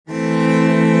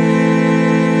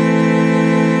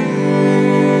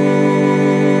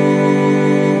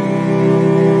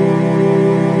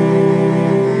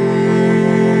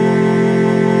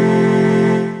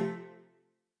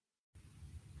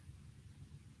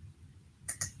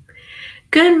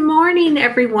Good morning,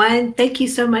 everyone. Thank you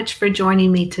so much for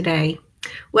joining me today.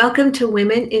 Welcome to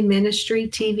Women in Ministry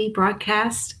TV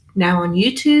broadcast, now on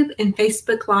YouTube and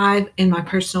Facebook Live and my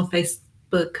personal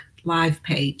Facebook Live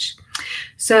page.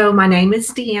 So my name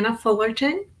is Deanna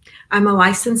Fullerton. I'm a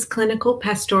licensed clinical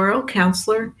pastoral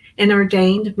counselor and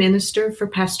ordained minister for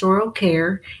pastoral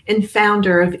care and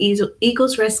founder of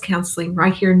Eagles Rest Counseling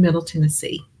right here in Middle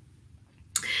Tennessee.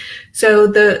 So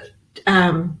the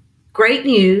great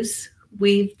news,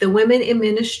 the Women in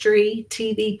Ministry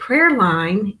TV prayer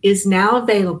line is now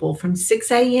available from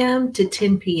 6 a.m. to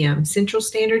 10 p.m. Central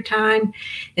Standard Time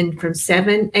and from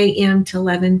 7 a.m. to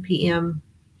 11 p.m.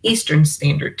 Eastern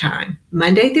Standard Time,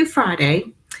 Monday through Friday.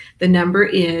 The number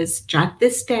is, jot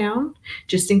this down,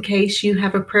 just in case you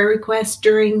have a prayer request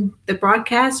during the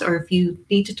broadcast or if you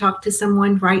need to talk to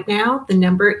someone right now. The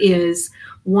number is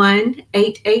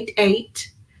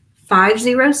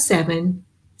 1-888-507-7293.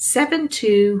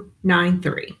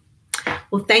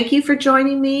 Well, thank you for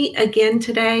joining me again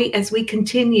today as we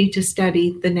continue to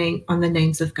study the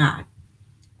names of God.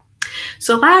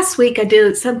 So last week I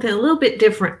did something a little bit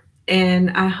different,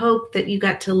 and I hope that you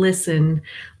got to listen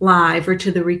live or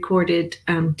to the recorded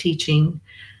teaching.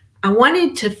 I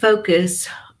wanted to focus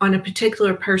on a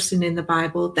particular person in the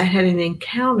Bible that had an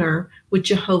encounter with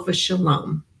Jehovah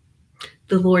Shalom.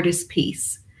 The Lord is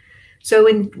peace. So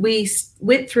we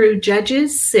went through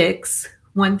Judges 6,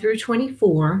 1 through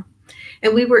 24,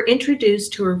 and we were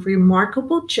introduced to a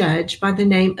remarkable judge by the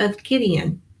name of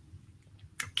Gideon.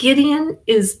 Gideon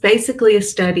is basically a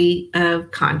study of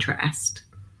contrast.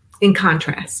 In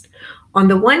contrast, on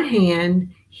the one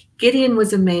hand, Gideon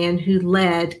was a man who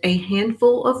led a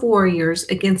handful of warriors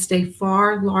against a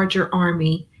far larger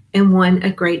army and won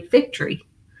a great victory.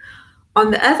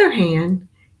 On the other hand,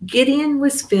 Gideon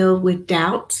was filled with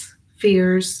doubts,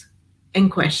 fears,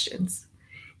 and questions.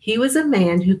 He was a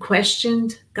man who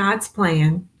questioned God's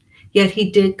plan, yet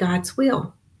he did God's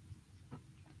will.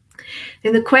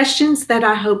 And the questions that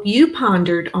I hope you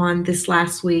pondered on this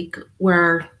last week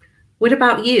were, what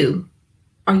about you?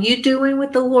 Are you doing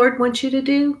what the Lord wants you to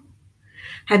do?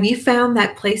 Have you found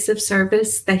that place of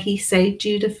service that He saved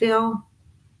you to fill?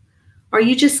 Are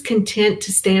you just content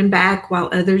to stand back while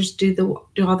others do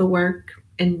all the work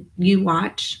and you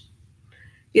watch?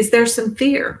 Is there some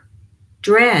fear,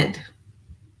 dread,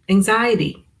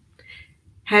 anxiety?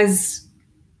 Has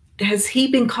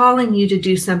He been calling you to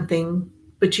do something,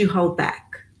 but you hold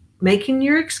back, making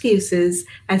your excuses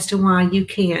as to why you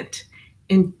can't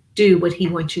and do what He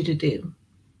wants you to do?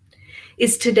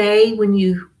 Is today,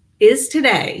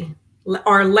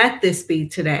 or let this be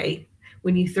today,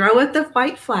 when you throw up the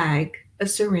white flag of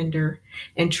surrender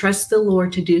and trust the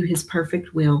Lord to do His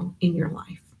perfect will in your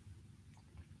life?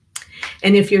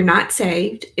 And if you're not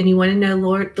saved and you want to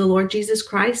know the Lord Jesus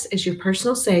Christ as your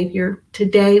personal Savior,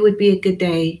 today would be a good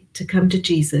day to come to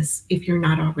Jesus if you're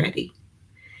not already.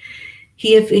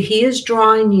 If He is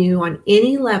drawing you on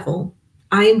any level,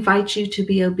 I invite you to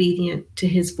be obedient to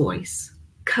His voice.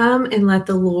 Come and let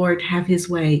the Lord have His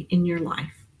way in your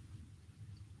life.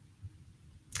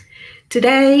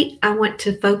 Today, I want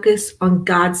to focus on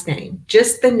God's name,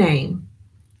 just the name,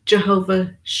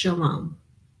 Jehovah Shalom,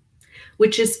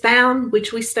 which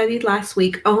we studied last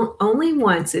week only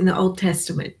once in the Old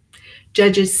Testament,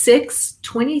 Judges 6,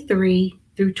 23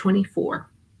 through 24.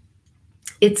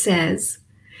 It says,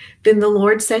 "Then the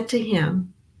Lord said to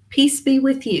him, 'Peace be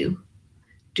with you.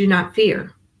 Do not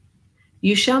fear.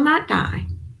 You shall not die.'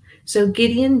 So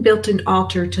Gideon built an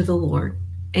altar to the Lord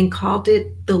and called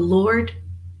it the Lord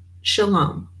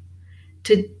Shalom.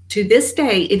 To this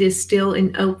day, it is still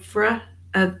in Ophrah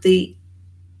of the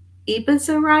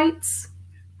Abiezrites."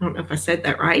 I don't know if I said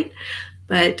that right,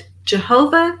 but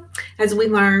Jehovah, as we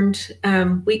learned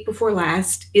week before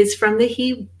last, is from the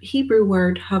Hebrew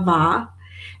word Havah,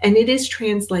 and it is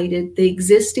translated the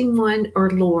existing one or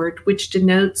Lord, which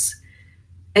denotes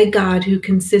a God who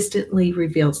consistently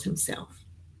reveals Himself.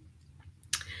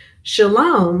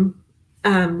 Shalom,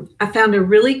 I found a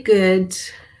really good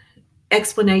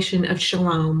explanation of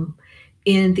shalom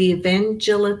in the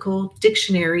Evangelical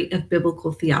Dictionary of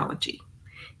Biblical Theology.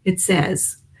 It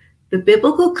says, the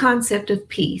biblical concept of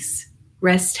peace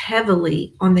rests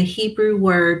heavily on the Hebrew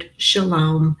word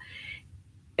shalom,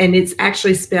 and it's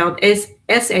actually spelled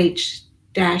SH-L-M,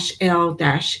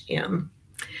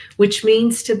 which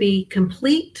means to be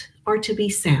complete or to be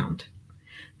sound.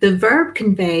 The verb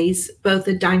conveys both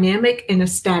a dynamic and a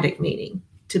static meaning,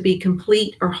 to be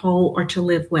complete or whole or to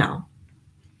live well.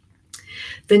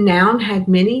 The noun had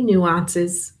many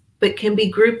nuances, but can be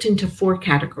grouped into 4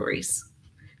 categories.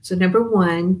 So number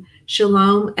 1,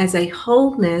 shalom as a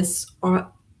wholeness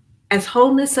or as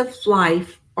wholeness of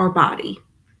life or body,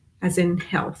 as in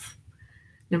health.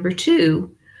 Number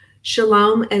 2,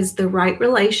 shalom as the right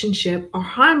relationship or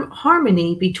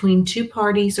harmony between two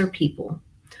parties or people,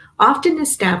 often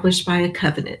established by a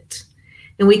covenant.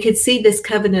 And we could see this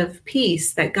covenant of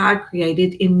peace that God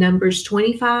created in Numbers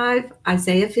 25,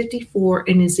 Isaiah 54,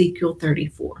 and Ezekiel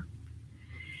 34.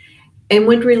 And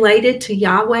when related to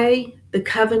Yahweh, the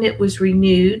covenant was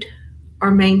renewed or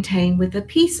maintained with a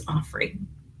peace offering.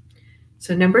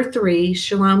 So number 3,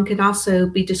 shalom can also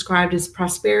be described as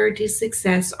prosperity,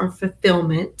 success, or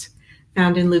fulfillment,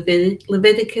 found in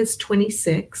Leviticus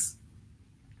 26.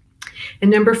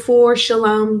 And number 4,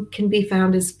 shalom can be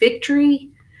found as victory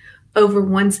over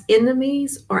one's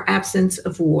enemies or absence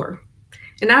of war.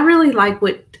 And I really like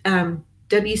what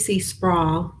W.C.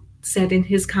 Sproul said in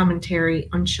his commentary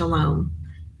on shalom.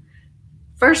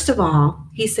 First of all,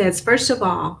 he says,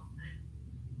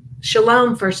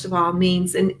 shalom, first of all,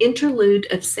 means an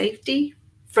interlude of safety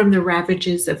from the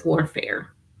ravages of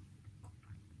warfare.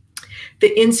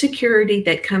 The insecurity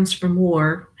that comes from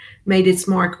war made its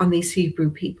mark on these Hebrew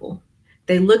people.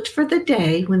 They looked for the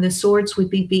day when the swords would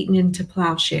be beaten into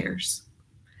plowshares.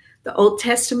 The Old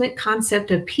Testament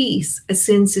concept of peace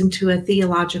ascends into a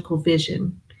theological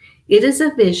vision. It is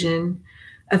a vision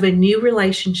of a new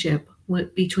relationship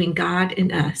between God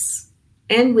and us,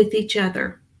 and with each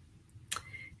other,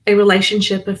 a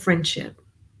relationship of friendship.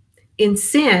 In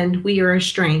sin, we are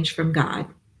estranged from God,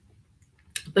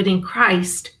 but in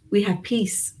Christ, we have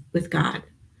peace with God.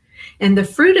 And the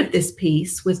fruit of this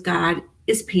peace with God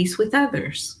is peace with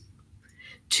others.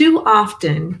 Too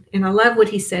often, and I love what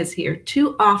he says here,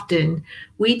 too often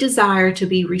we desire to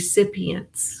be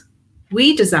recipients.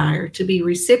 We desire to be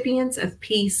recipients of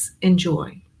peace and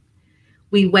joy.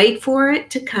 We wait for it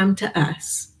to come to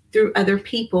us through other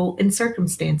people and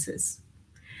circumstances.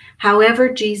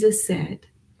 However, Jesus said,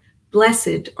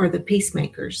 "Blessed are the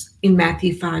peacemakers" in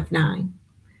Matthew 5:9,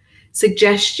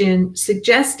 suggesting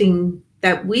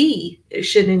that we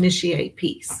should initiate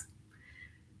peace.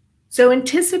 So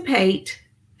anticipate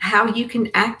how you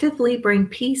can actively bring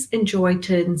peace and joy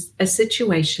to a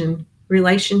situation,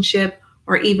 relationship,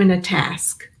 or even a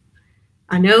task.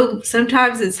 I know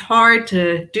sometimes it's hard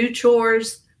to do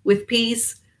chores with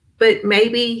peace, but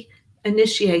maybe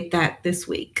initiate that this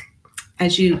week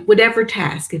as you, whatever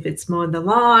task, if it's mowing the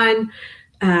lawn,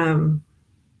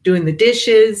 doing the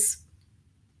dishes,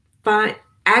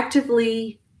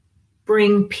 actively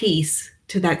bring peace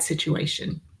to that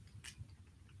situation.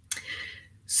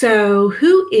 So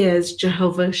who is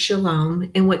Jehovah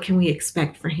Shalom, and what can we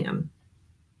expect for him?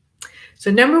 So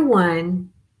number 1,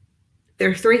 there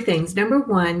are 3 things. Number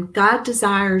 1, God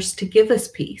desires to give us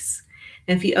peace.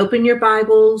 And if you open your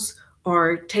Bibles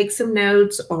or take some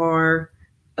notes or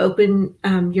open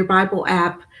your Bible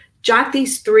app, jot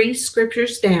these 3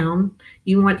 scriptures down.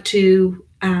 You want to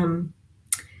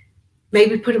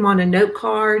maybe put them on a note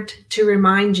card to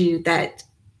remind you that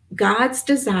God's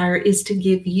desire is to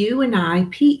give you and I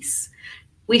peace.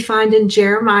 We find in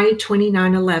Jeremiah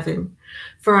 29:11,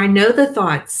 "For I know the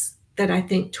thoughts that I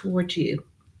think toward you,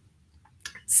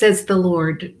 says the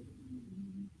Lord,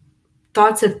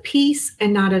 thoughts of peace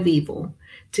and not of evil,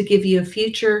 to give you a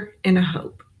future and a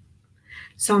hope."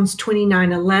 Psalms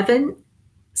 29:11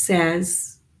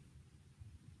 says,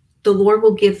 "The Lord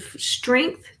will give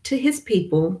strength to his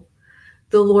people.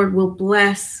 The Lord will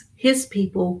bless his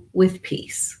people with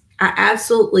peace." I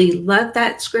absolutely love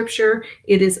that scripture.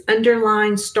 It is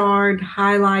underlined, starred,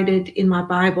 highlighted in my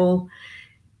Bible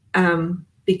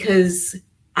because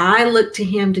I look to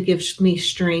him to give me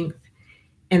strength,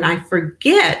 and I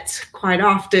forget quite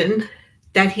often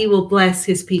that he will bless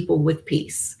his people with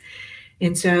peace.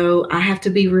 And so I have to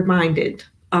be reminded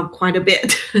quite a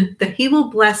bit that he will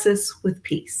bless us with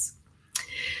peace.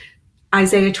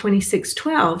 Isaiah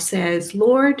 26:12 says,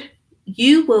 "Lord,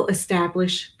 you will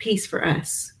establish peace for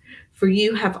us, for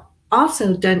you have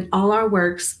also done all our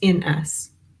works in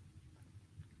us."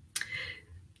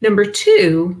 Number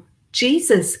 2,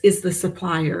 Jesus is the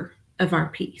supplier of our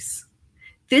peace.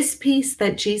 This peace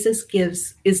that Jesus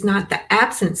gives is not the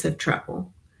absence of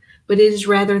trouble, but it is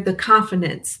rather the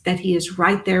confidence that he is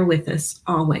right there with us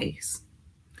always.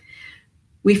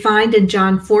 We find in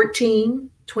John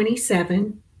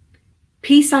 14:27,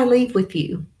 "Peace I leave with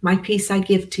you, my peace I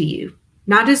give to you.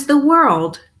 Not as the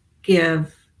world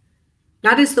gives,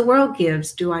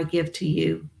 do I give to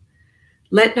you.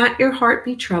 Let not your heart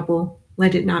be troubled,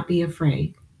 let it not be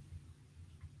afraid."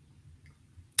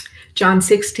 John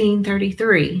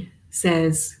 16:33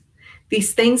 says,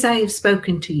 "These things I have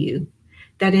spoken to you,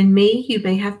 that in me you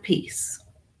may have peace.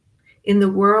 In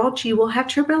the world you will have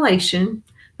tribulation,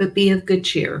 but be of good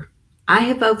cheer. I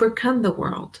have overcome the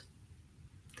world."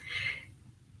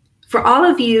 For all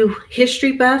of you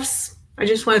history buffs, I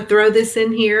just want to throw this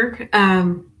in here.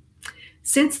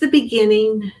 Since the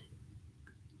beginning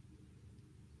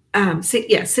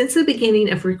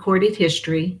of recorded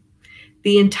history,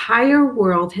 the entire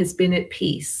world has been at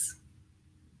peace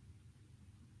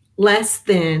less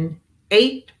than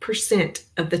 8%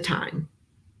 of the time.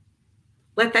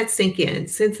 Let that sink in.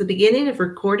 Since the beginning of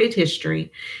recorded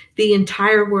history, the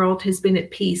entire world has been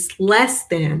at peace less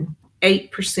than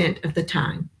 8% of the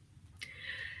time.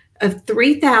 Of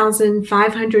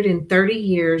 3,530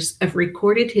 years of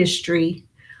recorded history,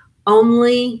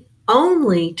 only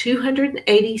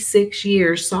 286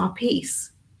 years saw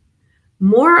peace.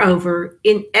 Moreover,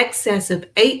 in excess of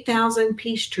 8,000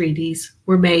 peace treaties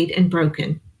were made and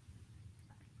broken.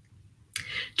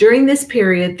 During this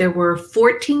period, there were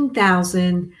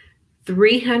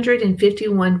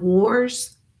 14,351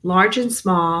 wars, large and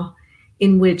small,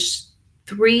 in which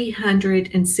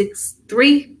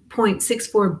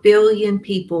 3.64 billion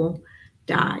people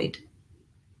died.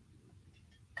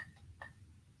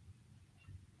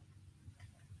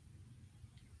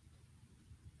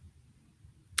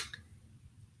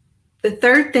 The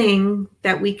third thing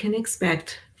that we can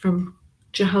expect from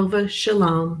Jehovah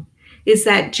Shalom is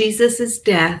that Jesus'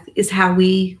 death is how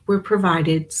we were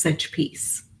provided such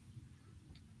peace.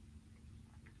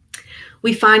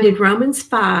 We find in Romans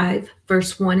 5,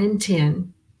 verse 1 and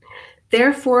 10,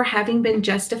 therefore, having been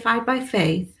justified by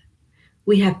faith,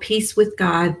 we have peace with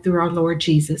God through our Lord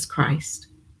Jesus Christ.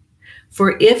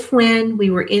 For if when we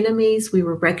were enemies, we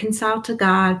were reconciled to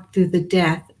God through the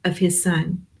death of his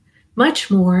Son,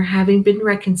 much more, having been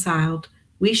reconciled,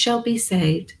 we shall be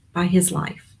saved by his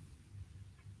life.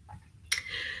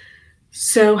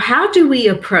 So how do we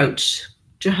approach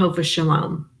Jehovah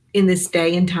Shalom in this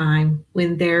day and time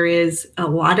when there is a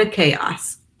lot of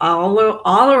chaos all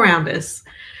around us?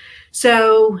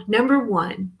 So number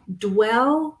one,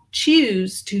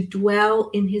 choose to dwell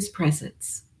in his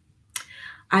presence.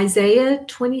 Isaiah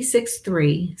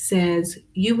 26:3 says,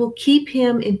 you will keep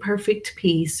him in perfect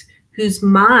peace whose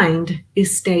mind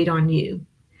is stayed on you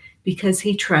because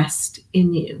he trusts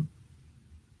in you.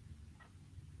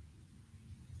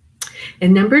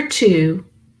 And number two,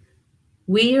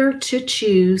 we are to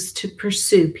choose to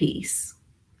pursue peace.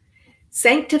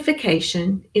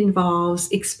 Sanctification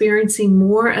involves experiencing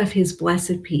more of his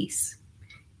blessed peace.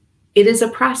 It is a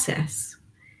process,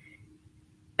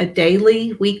 a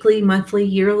daily, weekly, monthly,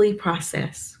 yearly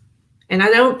process. And I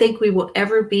don't think we will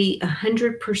ever be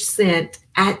 100%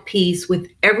 at peace with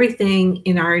everything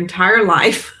in our entire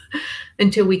life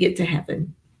until we get to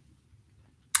heaven.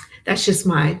 That's just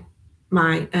my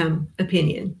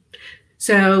opinion.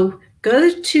 So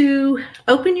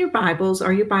open your Bibles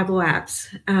or your Bible apps,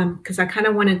 because I kind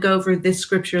of want to go over this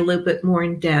scripture a little bit more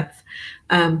in depth.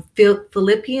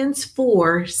 Philippians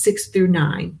 4, 6 through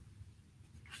 9.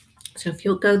 So if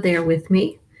you'll go there with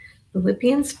me,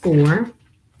 Philippians 4.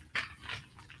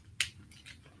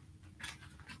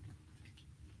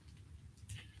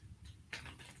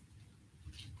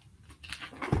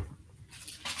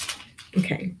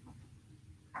 Okay.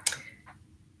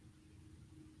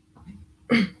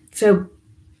 So,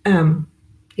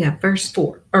 verse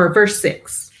 4 or verse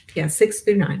 6. 6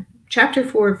 through 9. Chapter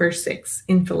 4, verse 6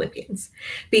 in Philippians.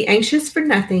 Be anxious for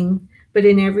nothing, but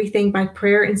in everything by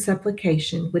prayer and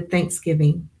supplication with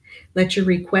thanksgiving. Let your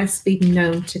requests be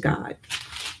known to God.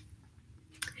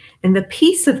 And the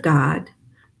peace of God,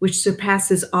 which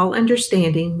surpasses all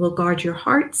understanding, will guard your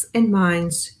hearts and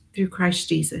minds through Christ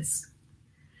Jesus.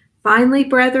 Finally,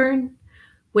 brethren,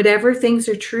 whatever things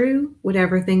are true,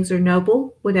 whatever things are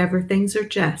noble, whatever things are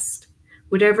just,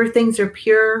 whatever things are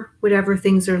pure, whatever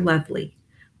things are lovely,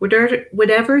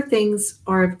 whatever things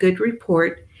are of good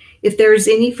report, if there is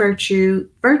any virtue,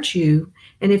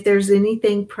 and if there's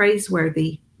anything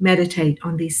praiseworthy, meditate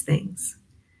on these things.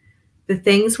 The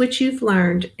things which you've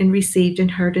learned and received and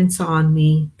heard and saw in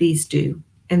me, these do,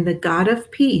 and the God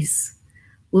of peace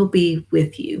will be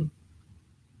with you.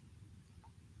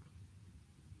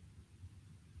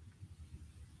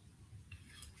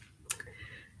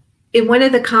 In one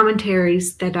of the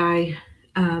commentaries that I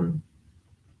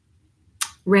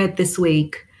read this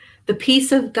week, the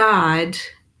peace of God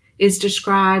is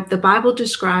described, the Bible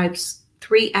describes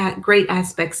three great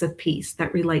aspects of peace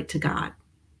that relate to God.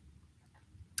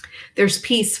 There's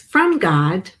peace from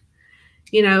God.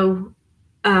 All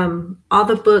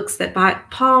the books that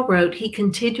Paul wrote, he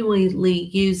continually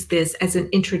used this as an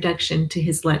introduction to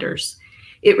his letters.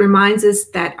 It reminds us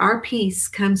that our peace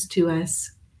comes to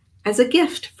us as a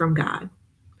gift from God.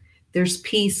 There's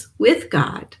peace with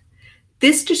God.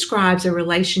 This describes a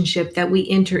relationship that we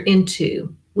enter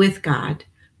into with God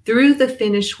through the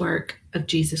finished work of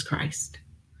Jesus Christ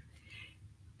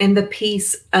and the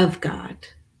peace of God.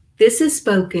 This is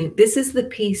the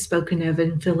peace spoken of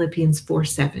in Philippians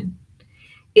 4:7.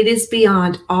 It is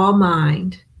beyond all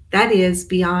mind, that is,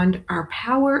 beyond our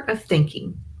power of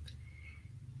thinking.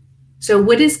 So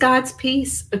what is God's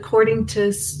peace? According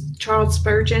to Charles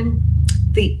Spurgeon,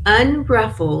 the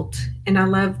unruffled, and I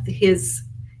love his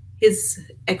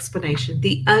explanation,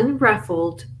 the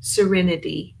unruffled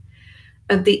serenity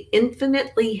of the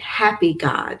infinitely happy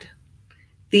God,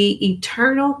 the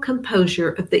eternal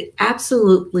composure of the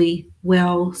absolutely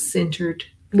well-centered,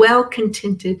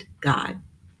 well-contented God.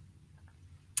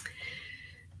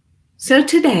 So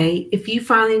today, if you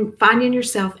finding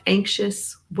yourself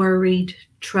anxious, worried,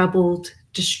 troubled,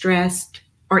 distressed,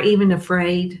 or even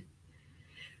afraid,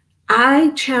 I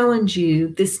challenge you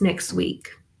this next week.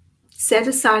 Set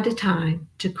aside a time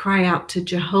to cry out to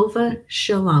Jehovah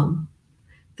Shalom,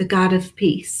 the God of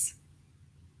peace,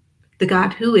 the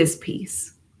God who is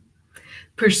peace.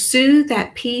 Pursue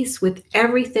that peace with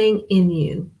everything in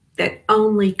you that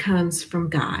only comes from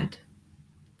God.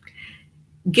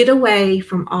 Get away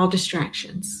from all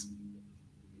distractions.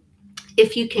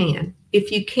 If you can.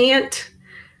 If you can't,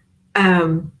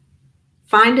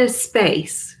 find a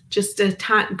space, just a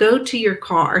time, go to your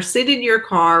car, sit in your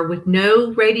car with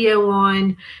no radio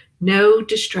on, no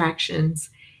distractions,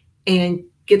 and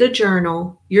get a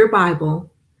journal, your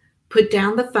Bible, put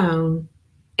down the phone,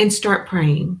 and start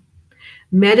praying,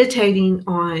 meditating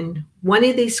on one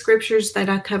of these scriptures that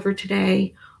I covered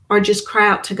today, or just cry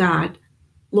out to God,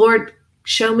 Lord,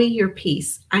 show me your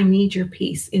peace. I need your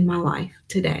peace in my life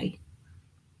today.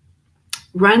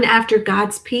 Run after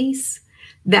God's peace,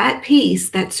 that peace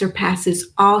that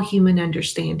surpasses all human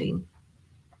understanding.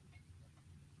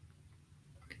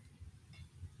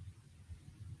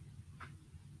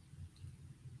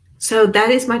 So that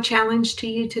is my challenge to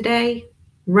you today.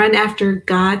 Run after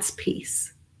God's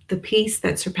peace, the peace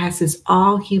that surpasses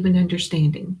all human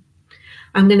understanding.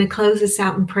 I'm going to close this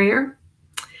out in prayer.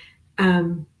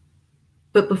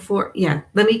 But before,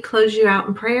 let me close you out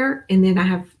in prayer. And then I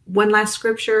have one last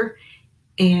scripture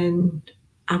and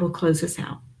I will close this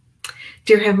out.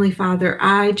 Dear Heavenly Father,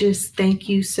 I just thank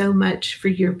you so much for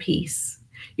your peace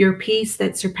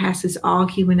that surpasses all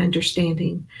human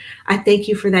understanding. I thank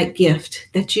you for that gift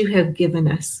that you have given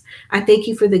us. I thank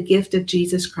you for the gift of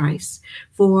Jesus Christ,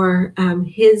 for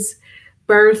his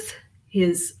birth,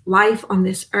 his life on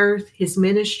this earth, his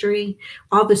ministry,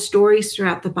 all the stories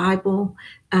throughout the Bible,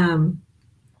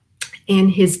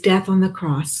 and his death on the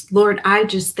cross. Lord, I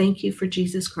just thank you for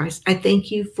Jesus Christ. I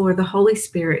thank you for the Holy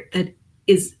Spirit that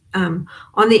is on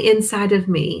the inside of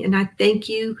me. And I thank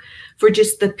you for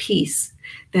just the peace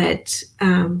that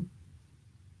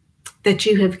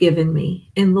you have given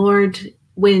me. And Lord,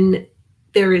 when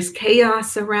there is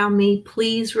chaos around me,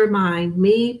 please remind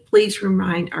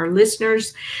our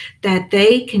listeners that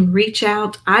they can reach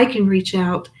out, I can reach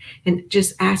out and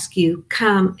just ask you,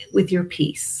 come with your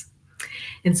peace.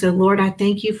 And so, Lord, I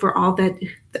thank you for all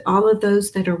of those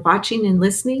that are watching and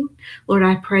listening. Lord,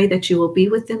 I pray that you will be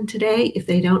with them today. If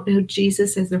they don't know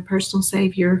Jesus as their personal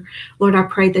Savior, Lord, I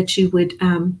pray that you would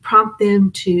prompt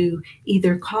them to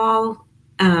either call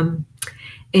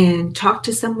and talk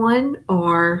to someone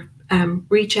or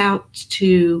reach out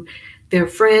to their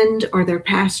friend or their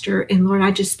pastor. And Lord,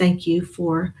 I just thank you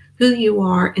for who you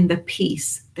are and the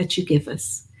peace that you give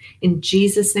us. In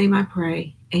Jesus' name I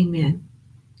pray, amen.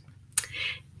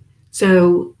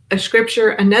 So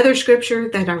another scripture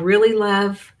that I really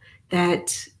love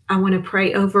that I want to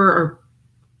pray over or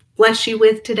bless you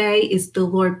with today is the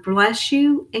Lord bless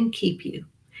you and keep you.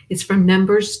 It's from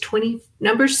Numbers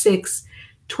 6,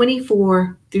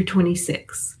 24 through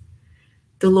 26.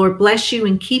 The Lord bless you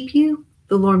and keep you.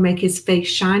 The Lord make his face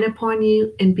shine upon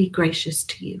you and be gracious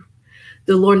to you.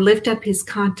 The Lord lift up his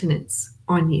countenance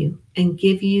on you and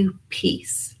give you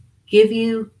peace. Give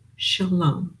you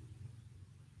shalom.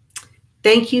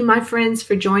 Thank you, my friends,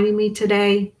 for joining me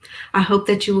today. I hope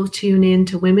that you will tune in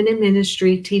to Women in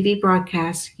Ministry TV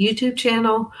broadcast YouTube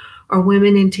channel or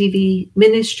Women in TV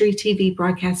Ministry TV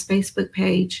broadcast Facebook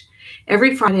page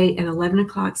every Friday at 11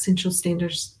 o'clock Central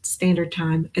Standard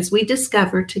Time as we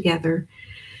discover together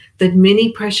the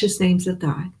many precious names of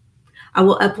God. I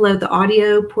will upload the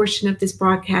audio portion of this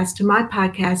broadcast to my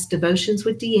podcast, Devotions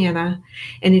with Deanna.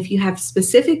 And if you have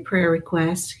specific prayer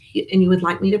requests and you would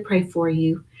like me to pray for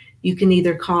you, you can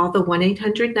either call the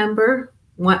 1-800 number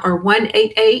or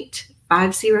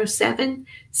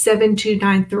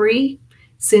 1-888-507-7293.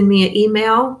 Send me an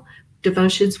email,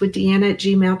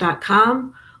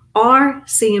 devutionswithdeanna@gmail.com, or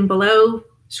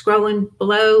scrolling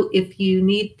below, if you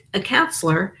need a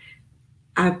counselor,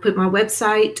 I put my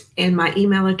website and my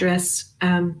email address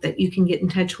that you can get in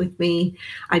touch with me.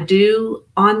 I do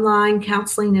online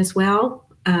counseling as well.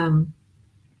 And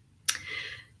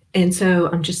so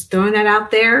I'm just throwing that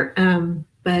out there.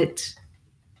 But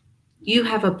you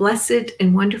have a blessed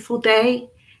and wonderful day,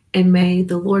 and may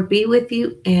the Lord be with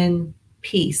you and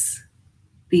peace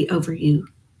be over you.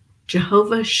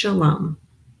 Jehovah Shalom.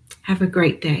 Have a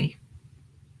great day.